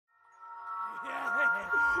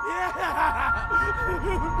Meat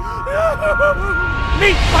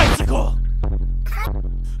bicycle!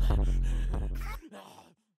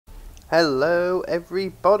 Hello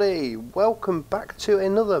everybody, welcome back to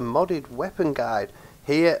another modded weapon guide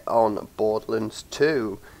here on Borderlands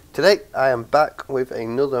 2. Today I am back with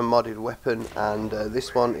another modded weapon, and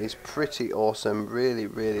this one is pretty awesome. Really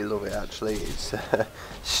love it actually. It's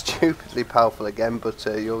stupidly powerful again, but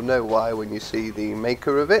you'll know why when you see the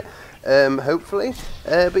maker of it, hopefully.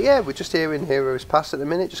 But yeah, we're just here in Heroes Pass at the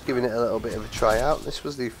minute, just giving it a little bit of a try out. This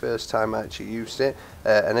was the first time I actually used it,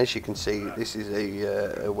 and as you can see, this is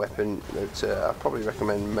a weapon that I probably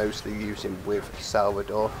recommend mostly using with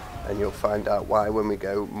Salvador, and you'll find out why when we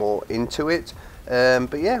go more into it.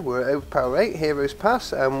 But yeah, we're at Overpower 8, Heroes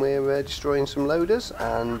Pass, and we're destroying some loaders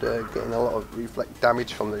and getting a lot of reflect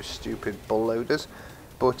damage from those stupid bull loaders,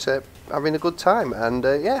 but having a good time. And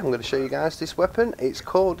yeah, I'm going to show you guys this weapon. It's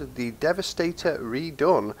called the Devastator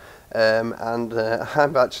Redone, and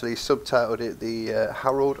I've actually subtitled it the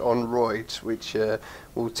Herald on Roids, which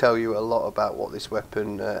will tell you a lot about what this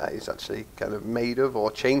weapon is actually kind of made of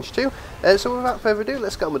or changed to. So without further ado,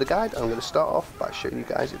 let's get on with the guide. I'm going to start off by showing you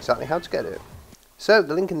guys exactly how to get it. So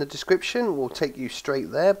the link in the description will take you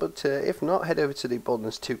straight there, but if not, head over to the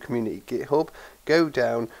Borderlands 2 community GitHub, go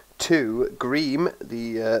down to Greeem,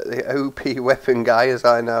 the OP weapon guy, as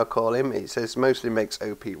I now call him. It says mostly makes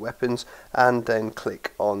OP weapons, and then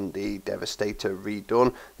click on the Devastator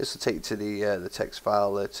Redone. This will take you to the text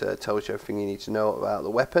file that tells you everything you need to know about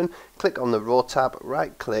the weapon. Click on the raw tab,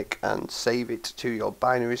 right click and save it to your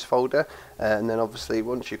binaries folder, and then obviously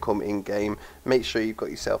once you come in game, make sure you've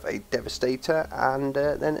got yourself a Devastator, and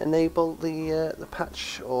then enable the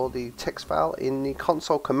patch or the text file in the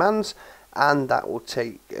console commands, and that will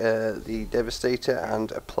take the Devastator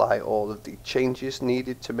and apply all of the changes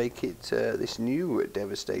needed to make it this new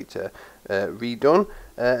Devastator redone.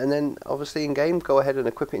 And then obviously in game, go ahead and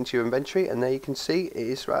equip it into your inventory, and there you can see it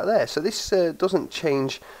is right there. So this doesn't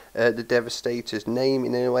change the Devastator's name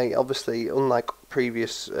in any way. Obviously, unlike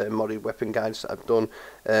previous modded weapon guides that I've done,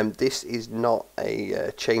 this is not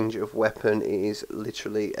a change of weapon. It is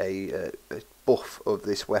literally a buff of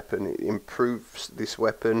this weapon. It improves this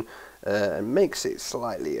weapon and makes it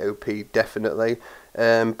slightly OP, definitely.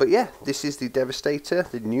 But yeah, this is the Devastator,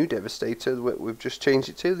 the new Devastator that we've just changed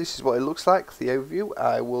it to. This is what it looks like, the overview.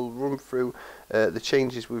 I will run through the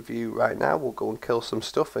changes with you right now. We'll go and kill some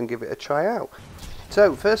stuff and give it a try out.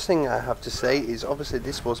 So first thing I have to say is obviously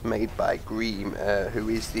this was made by Greeem, who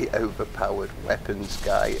is the overpowered weapons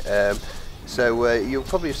guy. So you'll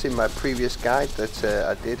probably have seen my previous guide that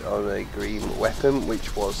I did on a Greeem weapon,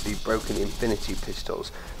 which was the broken infinity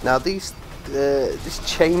pistols. Now this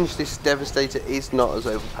Devastator is not as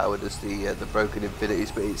overpowered as the broken infinities,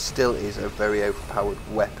 but it still is a very overpowered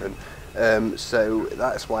weapon. So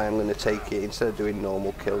that's why I'm going to take it, instead of doing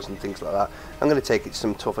normal kills and things like that, I'm going to take it to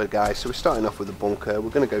some tougher guys. So we're starting off with the bunker, we're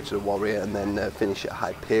going to go to the warrior, and then finish at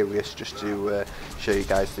Hyperion, just to show you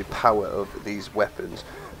guys the power of these weapons.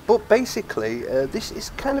 But basically, this is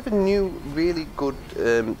kind of a new, really good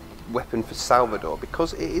weapon for Salvador,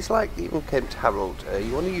 because it is like the Unkempt Herald.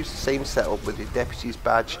 You want to use the same setup with your deputy's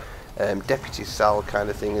badge, deputy Sal kind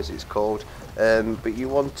of thing as it's called, but you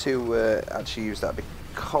want to actually use that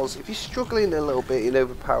because if you're struggling a little bit in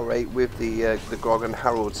Overpower 8 with the Grog and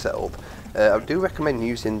Herald setup, I do recommend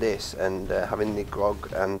using this and having the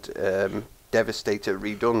Grog and Devastator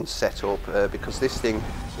Redone setup, because this thing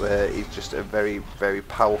is just a very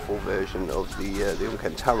powerful version of the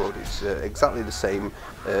Unkempt Herald. It's exactly the same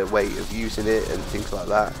way of using it and things like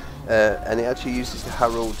that, and it actually uses the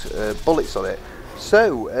Herald bullets on it.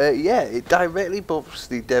 So yeah, it directly buffs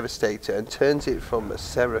the Devastator and turns it from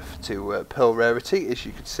Seraph to Pearl Rarity, as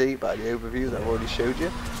you can see by the overview that I've already showed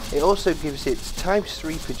you. It also gives it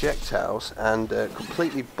 ×3 projectiles and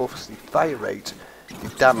completely buffs the fire rate, the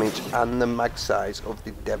damage and the mag size of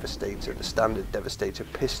the Devastator. The standard Devastator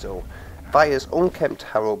pistol fires Unkempt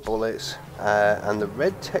Herald bullets, and the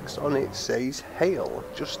red text on it says hail,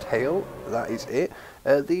 just hail, that is it.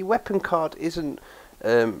 The weapon card isn't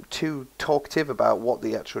too talkative about what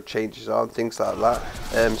the actual changes are and things like that,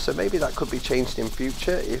 so maybe that could be changed in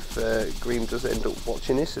future if Greeem does end up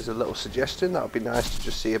watching this. As a little suggestion, that would be nice to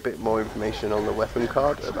just see a bit more information on the weapon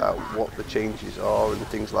card about what the changes are and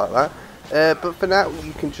things like that. But for now,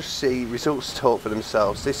 you can just see results talk for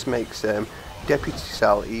themselves. This makes Deputy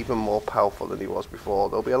Sal even more powerful than he was before.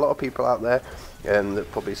 There'll be a lot of people out there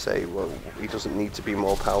that probably say, well, he doesn't need to be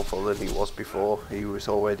more powerful than he was before. He was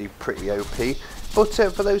already pretty OP. But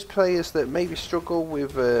for those players that maybe struggle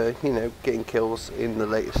with, you know, getting kills in the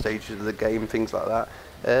later stages of the game, things like that,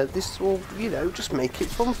 this will, you know, just make it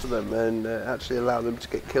fun for them and actually allow them to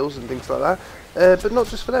get kills and things like that. But not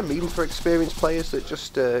just for them, even for experienced players that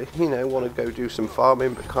just, you know, want to go do some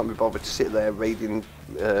farming but can't be bothered to sit there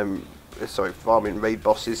farming raid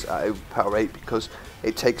bosses at overpower rate because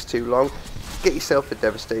it takes too long. Get yourself a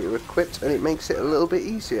Devastator equipped and it makes it a little bit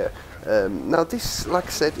easier. Now this, like I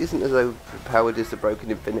said, isn't as overpowered as the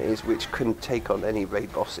Broken Infinities, which can take on any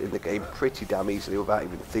raid boss in the game pretty damn easily without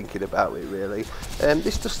even thinking about it really.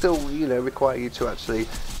 This does still, you know, require you to actually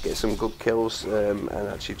get some good kills and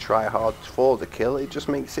actually try hard for the kill. It just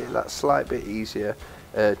makes it that slight bit easier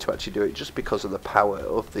to actually do it just because of the power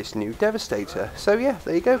of this new Devastator. So yeah,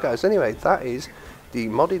 there you go guys. Anyway, that is the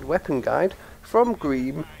modded weapon guide from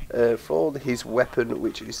Greeem for his weapon,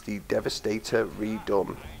 which is the Devastator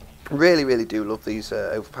Redone. Really do love these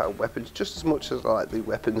overpowered weapons just as much as I like the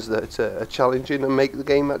weapons that are challenging and make the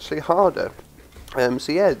game actually harder.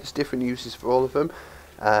 So yeah, there's different uses for all of them.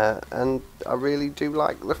 And I really do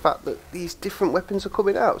like the fact that these different weapons are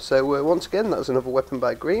coming out. So once again, that's another weapon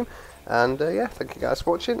by Greeem. And yeah, thank you guys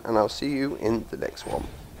for watching, and I'll see you in the next one.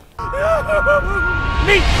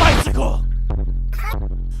 Meat bicycle!